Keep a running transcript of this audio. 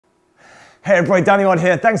Hey everybody, Danny Maude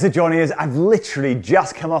here. Thanks for joining us. I've literally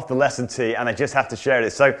just come off the lesson tee and I just have to share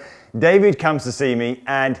this. So David comes to see me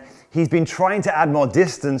and he's been trying to add more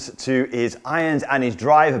distance to his irons and his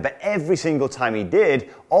driver, but every single time he did,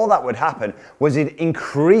 all that would happen was he'd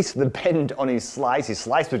increase the bend on his slice. His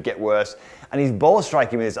slice would get worse and his ball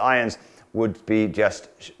striking with his irons would be just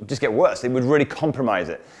get worse. It would really compromise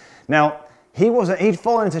it. Now, he'd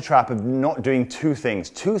fallen into the trap of not doing two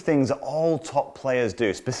things that all top players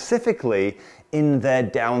do, specifically in their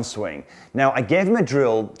downswing. Now, I gave him a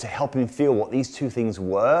drill to help him feel what these two things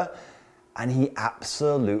were, and he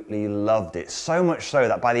absolutely loved it. So much so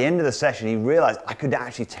that by the end of the session, he realized I could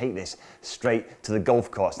actually take this straight to the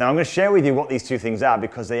golf course. Now, I'm going to share with you what these two things are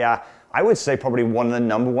because they are, I would say, probably one of the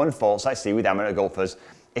 #1 faults I see with amateur golfers.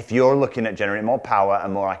 If you're looking at generating more power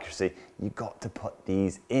and more accuracy, you've got to put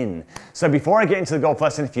these in. So before I get into the golf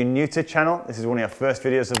lesson, if you're new to the channel, this is one of your first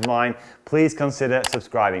videos of mine, please consider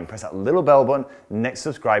subscribing. Press that little bell button, next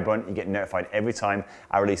subscribe button, you get notified every time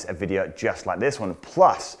I release a video just like this one.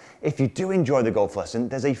 Plus, if you do enjoy the golf lesson,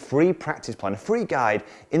 there's a free practice plan, a free guide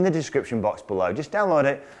in the description box below. Just download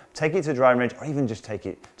it, take it to the driving range, or even just take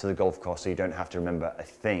it to the golf course so you don't have to remember a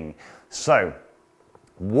thing. So,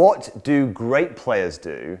 what do great players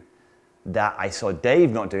do that I saw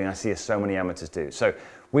Dave not doing, I see so many amateurs do? So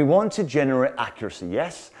we want to generate accuracy,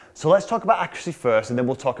 yes? So let's talk about accuracy first and then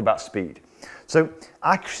we'll talk about speed. So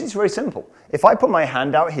accuracy is very simple. If I put my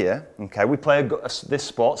hand out here, okay, we play this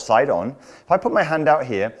sport side on. If I put my hand out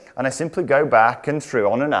here and I simply go back and through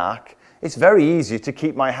on an arc, it's very easy to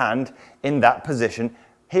keep my hand in that position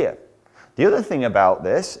here. The other thing about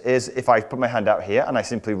this is if I put my hand out here and I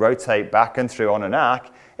simply rotate back and through on an arc,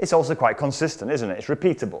 it's also quite consistent, isn't it? It's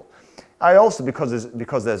repeatable. I also, because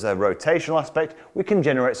there's a rotational aspect, we can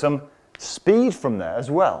generate some speed from there as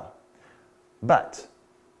well. But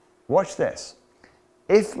watch this.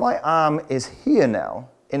 If my arm is here now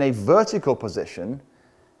in a vertical position,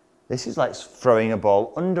 this is like throwing a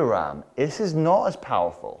ball underarm. This is not as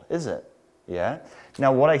powerful, is it? Yeah?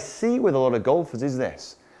 Now what I see with a lot of golfers is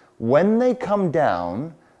this. When they come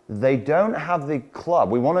down, they don't have the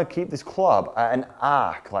club. We want to keep this club at an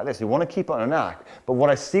arc like this. We want to keep it on an arc. But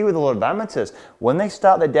what I see with a lot of amateurs, when they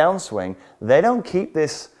start their downswing, they don't keep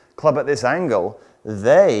this club at this angle.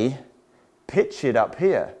 They pitch it up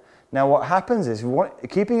here. Now what happens is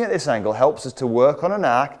keeping it at this angle helps us to work on an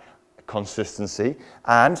arc, consistency,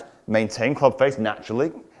 and maintain club face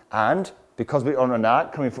naturally. And because we're on an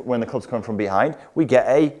arc, when the club's coming from behind, we get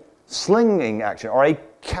a slinging action or a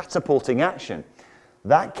catapulting action.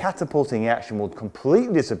 That catapulting action will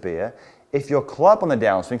completely disappear if your club on the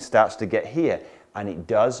downswing starts to get here, and it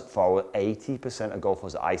does for 80% of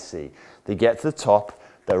golfers that I see. They get to the top,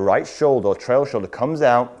 their right shoulder or trail shoulder comes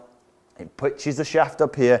out, it pitches the shaft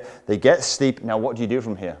up here, they get steep. Now what do you do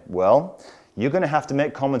from here? Well, you're going to have to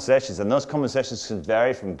make compensations, and those compensations can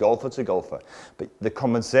vary from golfer to golfer. But the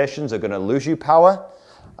compensations are going to lose you power,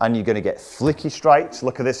 and you're going to get flicky strikes.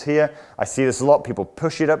 Look at this here. I see this a lot. People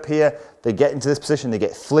push it up here. They get into this position. They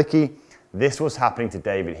get flicky. This was happening to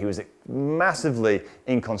David. He was massively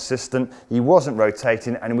inconsistent. He wasn't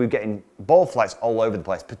rotating, and we were getting ball flights all over the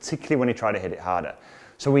place, particularly when he tried to hit it harder.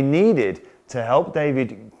 So we needed to help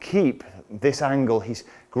David keep this angle. He's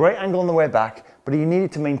great angle on the way back, but he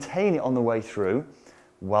needed to maintain it on the way through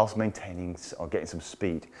whilst maintaining or getting some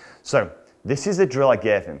speed. So this is the drill I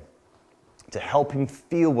gave him to help him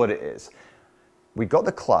feel what it is. We got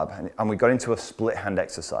the club and we got into a split hand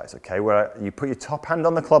exercise, okay, where you put your top hand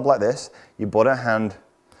on the club like this, you bottom hand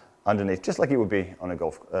underneath, just like it would be on a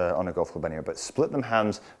golf club anyway, but split them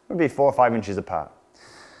hands maybe 4 or 5 inches apart.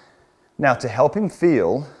 Now to help him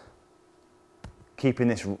feel, keeping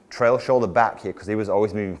this trail shoulder back here, because he was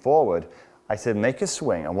always moving forward, I said make a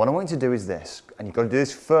swing, and what I want you to do is this, and you've got to do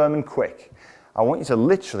this firm and quick. I want you to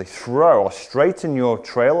literally throw or straighten your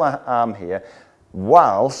trail arm here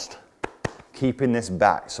whilst keeping this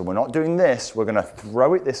back. So we're not doing this, we're going to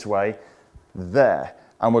throw it this way, there,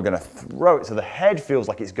 and we're going to throw it so the head feels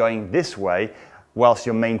like it's going this way whilst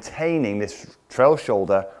you're maintaining this trail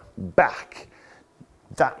shoulder back.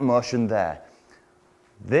 That motion there.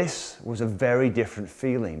 This was a very different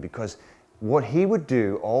feeling because what he would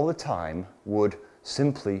do all the time would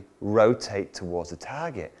simply rotate towards the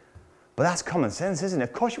target. But that's common sense, isn't it?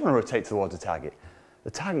 Of course you want to rotate towards the target.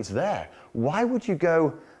 The target's there. Why would you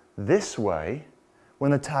go this way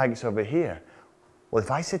when the target's over here? Well,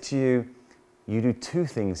 if I said to you, you do two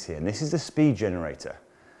things here, and this is the speed generator.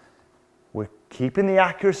 We're keeping the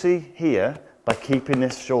accuracy here by keeping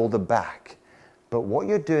this shoulder back. But what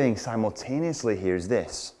you're doing simultaneously here is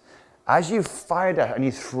this. As you fire down and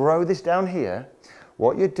you throw this down here,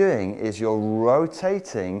 what you're doing is you're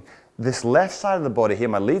rotating this left side of the body here,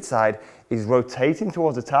 my lead side, is rotating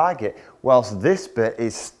towards the target, whilst this bit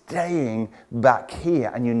is staying back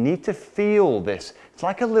here. And you need to feel this. It's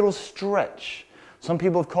like a little stretch. Some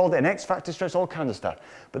people have called it an X factor stretch, all kinds of stuff.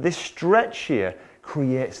 But this stretch here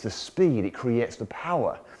creates the speed, it creates the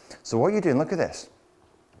power. So what you're doing, look at this.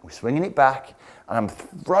 We're swinging it back, and I'm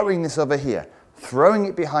throwing this over here, throwing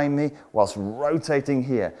it behind me whilst rotating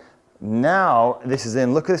here. Now this is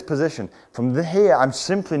in, look at this position. From here, I'm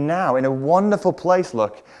simply now in a wonderful place,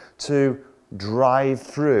 look, to drive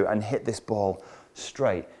through and hit this ball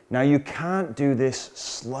straight. Now you can't do this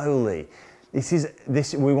slowly. You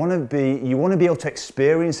want to be able to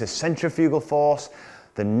experience the centrifugal force,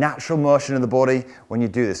 the natural motion of the body when you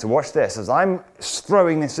do this. So watch this, as I'm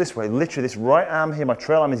throwing this way, literally this right arm here, my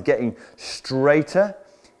trail arm is getting straighter.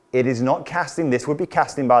 It is not casting. This would be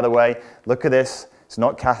casting, by the way. Look at this, it's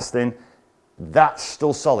not casting. That's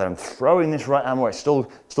still solid. I'm throwing this right arm away. It's still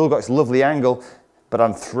got its lovely angle, but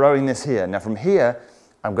I'm throwing this here. Now from here,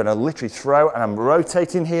 I'm going to literally throw, and I'm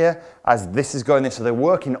rotating here as this is going this. So they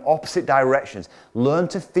work in opposite directions. Learn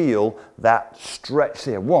to feel that stretch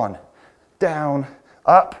here. One, down,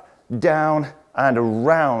 up, down, and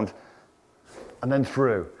around, and then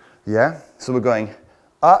through. Yeah? So we're going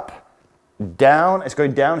up, down. It's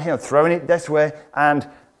going down here. I'm throwing it this way, and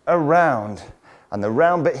around. And the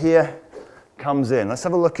round bit here comes in. Let's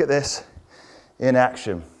have a look at this in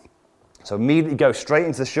action. So immediately go straight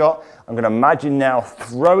into the shot. I'm going to imagine now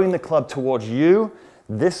throwing the club towards you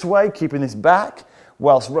this way, keeping this back,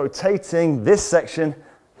 whilst rotating this section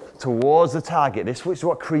towards the target. This is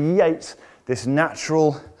what creates this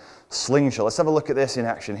natural slingshot. Let's have a look at this in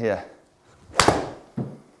action here.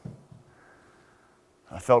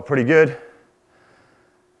 I felt pretty good.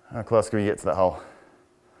 How close can we get to that hole?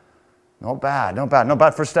 Not bad, not bad, not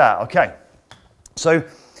bad for a start. Okay, so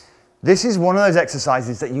this is one of those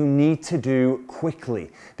exercises that you need to do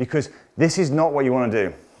quickly, because this is not what you want to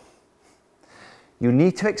do. You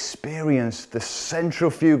need to experience the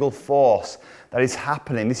centrifugal force that is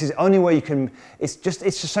happening. This is the only way you can, it's just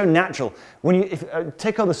so natural. When you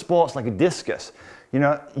take other sports like a discus, you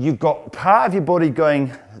know, you've got part of your body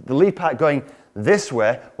going, the lead part going this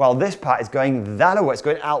way, while this part is going that way. It's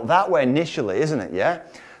going out that way initially, isn't it? Yeah?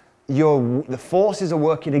 The forces are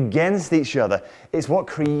working against each other. It's what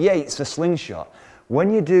creates the slingshot.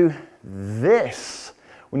 When you do this,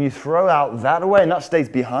 when you throw out that way and that stays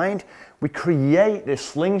behind, we create this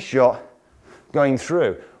slingshot going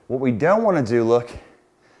through. What we don't want to do, look,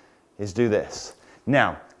 is do this.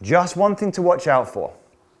 Now, just one thing to watch out for.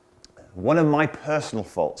 One of my personal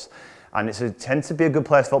faults, and it tends to be a good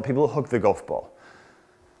player's fault, people who hook the golf ball.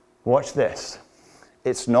 Watch this.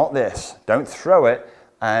 It's not this. Don't throw it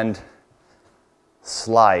and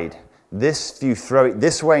slide. This, if you throw it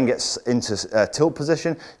this way and get into tilt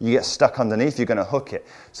position, you get stuck underneath, you're going to hook it.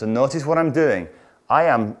 So notice what I'm doing. I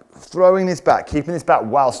am throwing this back, keeping this back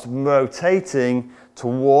whilst rotating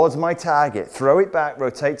towards my target. Throw it back,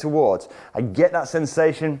 rotate towards. I get that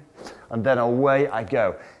sensation, and then away I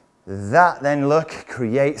go. That then, look,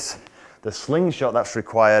 creates the slingshot that's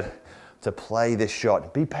required to play this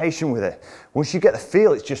shot. Be patient with it. Once you get the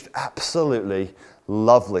feel, it's just absolutely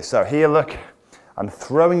lovely. So here, look, I'm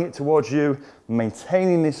throwing it towards you,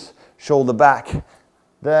 maintaining this shoulder back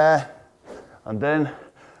there, and then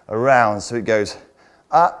around. So it goes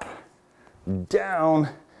up, down,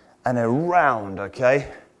 and around,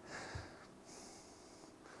 okay?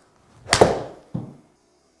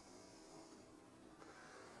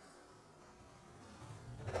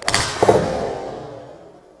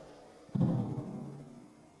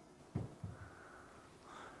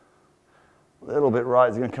 A little bit right,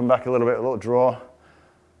 it's going to come back a little bit, a little draw. A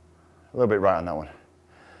little bit right on that one.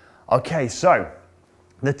 Okay, so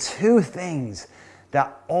the two things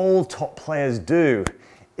that all top players do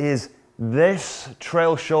is this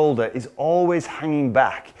trail shoulder is always hanging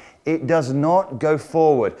back. It does not go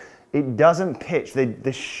forward. It doesn't pitch.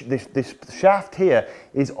 This shaft here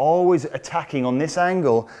is always attacking on this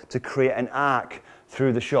angle to create an arc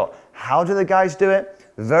through the shot. How do the guys do it?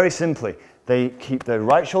 Very simply. They keep the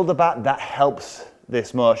right shoulder back. That helps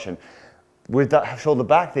this motion. With that shoulder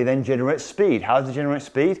back, they then generate speed. How do they generate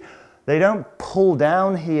speed? They don't pull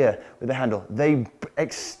down here with the handle. They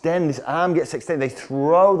extend, this arm gets extended. They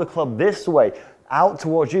throw the club this way, out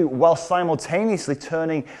towards you, while simultaneously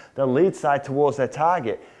turning the lead side towards their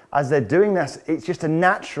target. As they're doing this, it's just a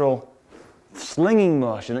natural slinging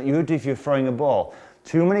motion that you would do if you're throwing a ball.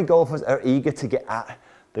 Too many golfers are eager to get at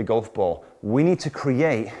the golf ball. We need to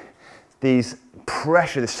create these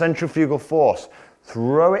pressure, the centrifugal force.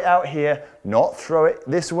 Throw it out here, not throw it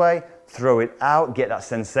this way, throw it out, get that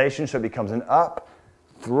sensation so it becomes an up,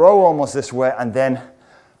 throw almost this way, and then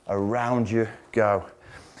around you go.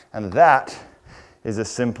 And that is as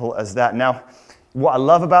simple as that. Now, what I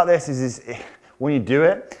love about this is when you do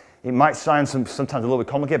it, it might sound sometimes a little bit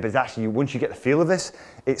complicated, but it's actually, once you get the feel of this,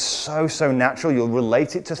 it's so natural. You'll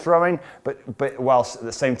relate it to throwing, but whilst at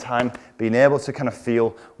the same time being able to kind of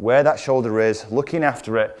feel where that shoulder is, looking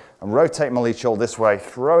after it, and rotate my lead shoulder this way,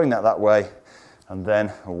 throwing that way, and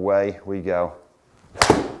then away we go.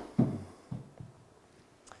 A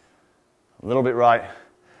little bit right,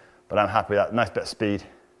 but I'm happy with that. Nice bit of speed.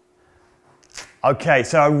 Okay,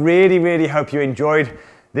 so I really hope you enjoyed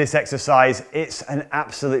this exercise. It's an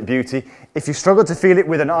absolute beauty. If you struggle to feel it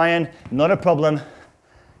with an iron, not a problem.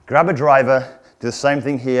 Grab a driver, do the same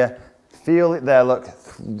thing here. Feel it there, look,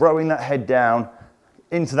 throwing that head down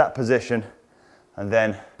into that position, and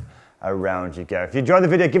then around you go. If you enjoyed the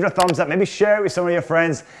video, give it a thumbs up. Maybe share it with some of your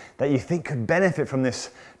friends that you think could benefit from this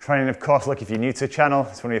training. Of course, look, if you're new to the channel,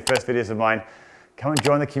 it's one of your first videos of mine, come and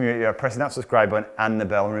join the community by pressing that subscribe button and the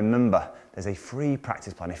bell. And remember, there's a free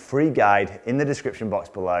practice plan, a free guide in the description box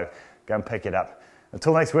below. Go and pick it up.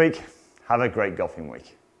 Until next week, have a great golfing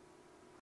week.